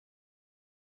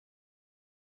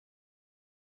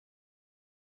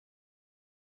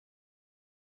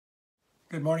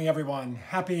Good morning, everyone.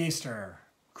 Happy Easter.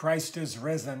 Christ is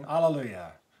risen.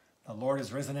 Alleluia. The Lord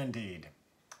is risen indeed.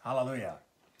 Alleluia.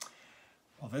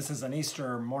 Well, this is an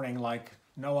Easter morning like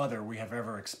no other we have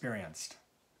ever experienced.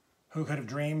 Who could have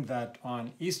dreamed that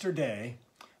on Easter Day,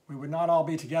 we would not all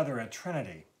be together at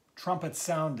Trinity, trumpets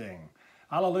sounding,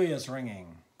 alleluias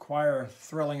ringing, choir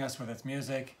thrilling us with its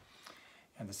music,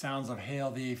 and the sounds of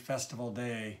Hail Thee Festival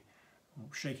Day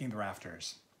shaking the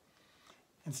rafters.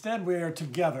 Instead, we are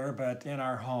together, but in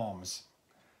our homes,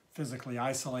 physically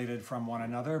isolated from one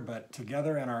another, but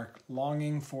together in our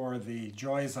longing for the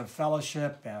joys of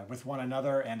fellowship with one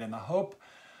another and in the hope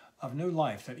of new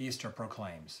life that Easter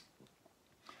proclaims.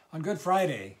 On Good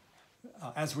Friday,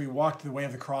 as we walked the way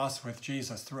of the cross with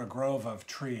Jesus through a grove of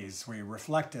trees, we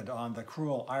reflected on the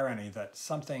cruel irony that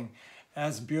something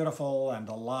as beautiful and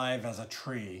alive as a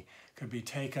tree could be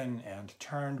taken and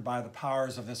turned by the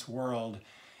powers of this world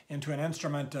into an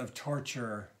instrument of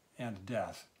torture and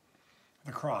death,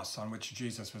 the cross on which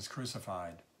Jesus was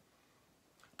crucified.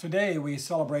 Today we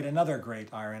celebrate another great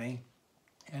irony,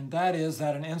 and that is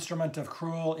that an instrument of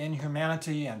cruel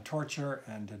inhumanity and torture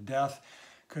and death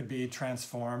could be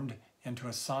transformed into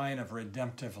a sign of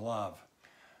redemptive love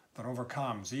that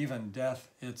overcomes even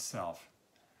death itself.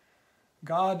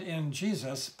 God in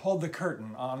Jesus pulled the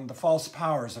curtain on the false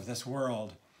powers of this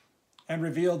world and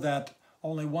revealed that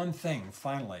only one thing,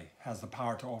 finally, has the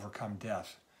power to overcome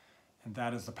death, and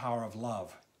that is the power of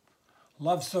love.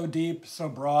 Love so deep, so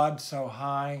broad, so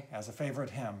high, as a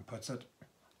favorite hymn puts it.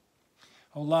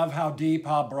 Oh, love, how deep,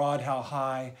 how broad, how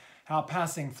high, how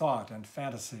passing thought and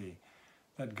fantasy,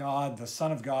 that God, the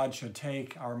Son of God, should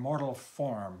take our mortal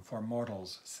form for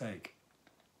mortals' sake.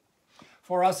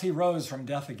 For us he rose from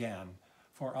death again.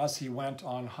 For us he went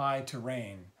on high to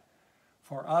reign.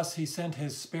 For us he sent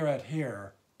his Spirit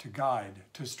here, to guide,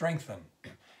 to strengthen,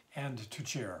 and to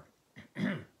cheer.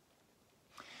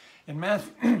 In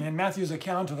Matthew's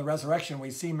account of the resurrection, we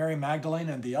see Mary Magdalene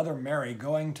and the other Mary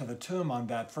going to the tomb on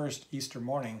that first Easter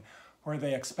morning where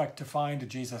they expect to find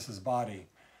Jesus' body.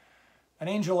 An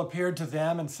angel appeared to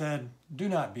them and said, "Do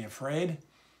not be afraid.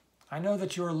 I know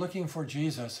that you are looking for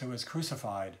Jesus who was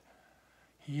crucified.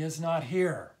 He is not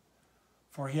here,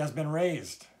 for he has been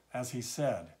raised, as he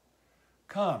said.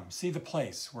 Come, see the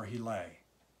place where he lay.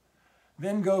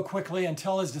 Then go quickly and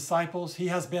tell his disciples he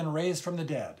has been raised from the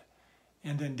dead,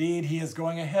 and indeed he is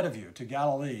going ahead of you to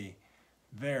Galilee.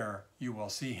 There you will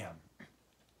see him."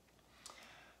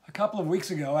 A couple of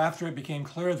weeks ago, after it became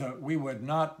clear that we would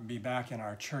not be back in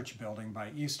our church building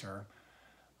by Easter,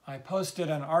 I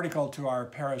posted an article to our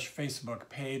Parish Facebook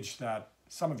page that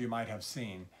some of you might have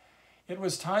seen. It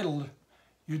was titled,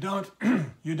 You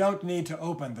don't need to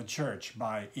open the church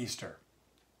by Easter."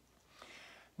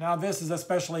 Now, this is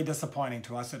especially disappointing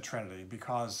to us at Trinity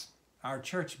because our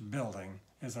church building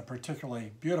is a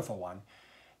particularly beautiful one,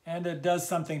 and it does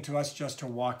something to us just to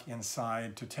walk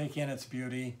inside, to take in its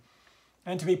beauty,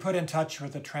 and to be put in touch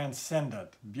with the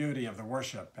transcendent beauty of the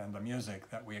worship and the music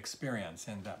that we experience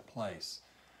in that place.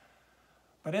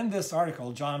 But in this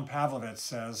article, John Pavlovitz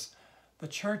says, the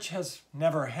church has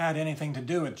never had anything to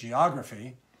do with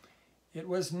geography. It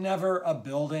was never a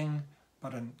building,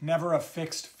 but never a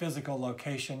fixed physical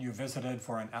location you visited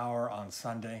for an hour on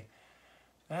Sunday.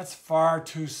 That's far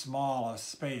too small a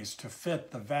space to fit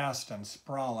the vast and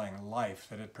sprawling life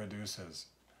that it produces.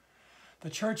 The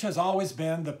church has always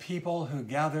been the people who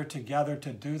gather together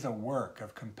to do the work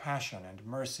of compassion and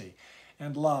mercy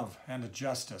and love and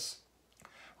justice,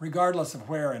 regardless of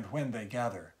where and when they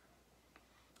gather.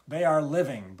 They are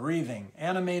living, breathing,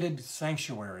 animated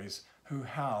sanctuaries who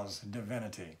house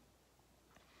divinity.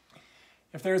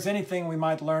 If there is anything we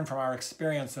might learn from our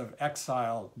experience of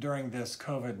exile during this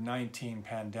COVID-19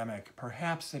 pandemic,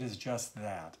 perhaps it is just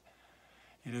that.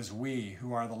 It is we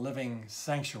who are the living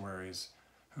sanctuaries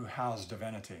who house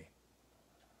divinity.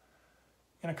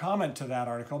 In a comment to that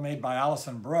article made by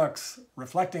Allison Brooks,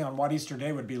 reflecting on what Easter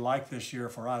Day would be like this year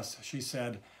for us, she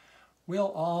said,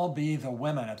 "We'll all be the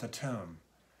women at the tomb,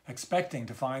 expecting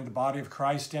to find the body of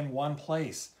Christ in one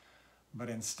place, but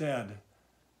instead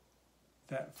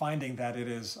finding that it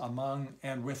is among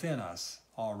and within us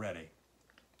already."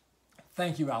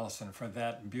 Thank you, Allison, for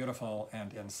that beautiful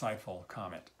and insightful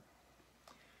comment.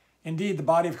 Indeed, the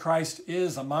body of Christ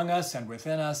is among us and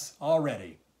within us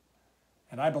already.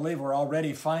 And I believe we're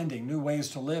already finding new ways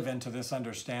to live into this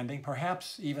understanding,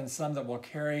 perhaps even some that will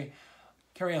carry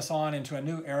us on into a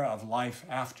new era of life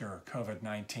after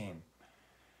COVID-19.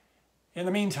 In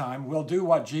the meantime, we'll do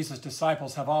what Jesus'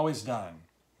 disciples have always done.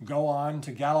 Go on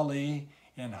to Galilee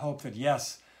in hope that,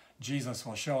 yes, Jesus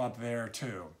will show up there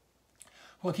too.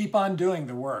 We'll keep on doing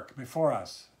the work before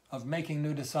us of making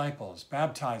new disciples,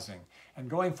 baptizing, and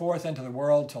going forth into the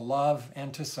world to love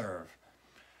and to serve.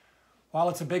 While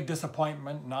it's a big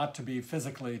disappointment not to be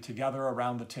physically together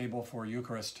around the table for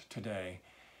Eucharist today,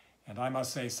 and I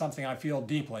must say something I feel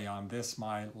deeply on this,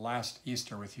 my last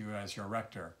Easter with you as your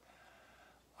rector,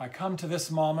 I come to this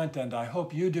moment, and I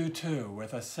hope you do too,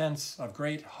 with a sense of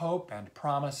great hope and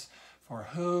promise for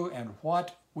who and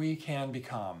what we can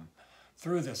become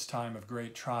through this time of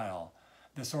great trial,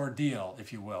 this ordeal,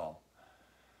 if you will.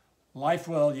 Life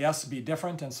will, yes, be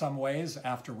different in some ways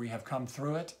after we have come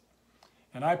through it,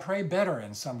 and I pray better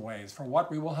in some ways for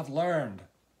what we will have learned,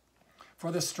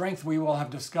 for the strength we will have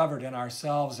discovered in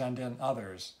ourselves and in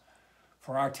others,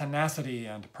 for our tenacity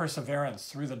and perseverance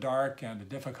through the dark and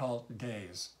difficult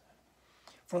days,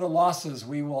 for the losses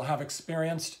we will have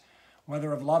experienced,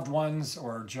 whether of loved ones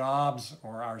or jobs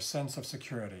or our sense of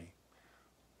security.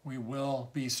 We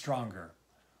will be stronger.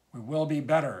 We will be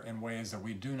better in ways that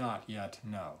we do not yet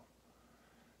know.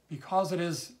 Because it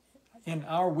is in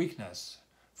our weakness,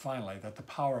 finally, that the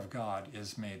power of God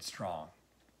is made strong.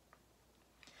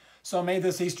 So may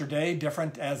this Easter day,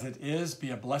 different as it is, be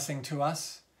a blessing to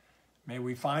us. May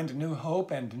we find new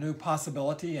hope and new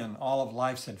possibility in all of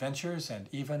life's adventures and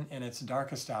even in its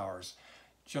darkest hours,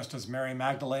 just as Mary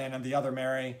Magdalene and the other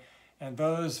Mary and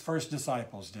those first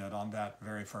disciples did on that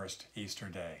very first Easter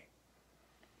day.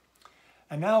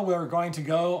 And now we're going to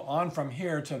go on from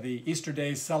here to the Easter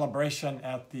Day celebration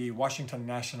at the Washington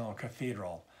National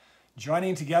Cathedral,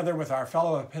 joining together with our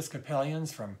fellow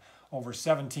Episcopalians from over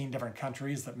 17 different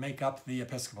countries that make up the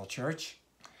Episcopal Church,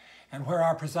 and where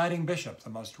our presiding bishop, the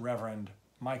Most Reverend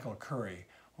Michael Curry,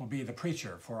 will be the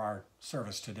preacher for our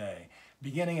service today,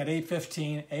 beginning at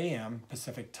 8:15 a.m.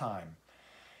 Pacific Time.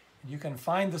 You can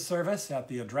find the service at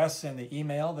the address in the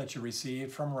email that you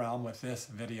received from Realm with this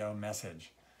video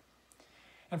message.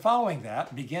 And following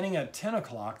that, beginning at 10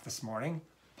 o'clock this morning,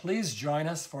 please join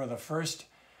us for the first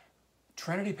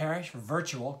Trinity Parish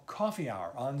virtual coffee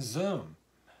hour on Zoom.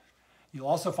 You'll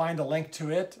also find a link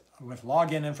to it with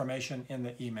login information in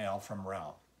the email from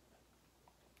Realm.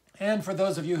 And for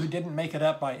those of you who didn't make it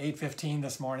up by 8:15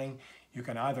 this morning, you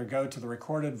can either go to the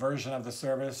recorded version of the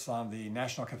service on the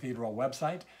National Cathedral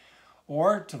website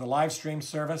or to the live stream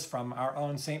service from our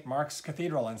own St. Mark's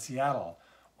Cathedral in Seattle,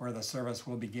 where the service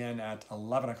will begin at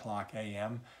 11 o'clock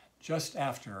a.m., just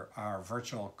after our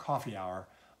virtual coffee hour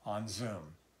on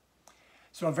Zoom.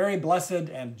 So a very blessed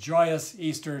and joyous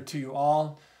Easter to you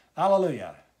all.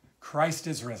 Alleluia. Christ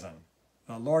is risen.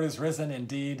 The Lord is risen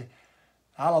indeed.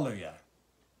 Alleluia.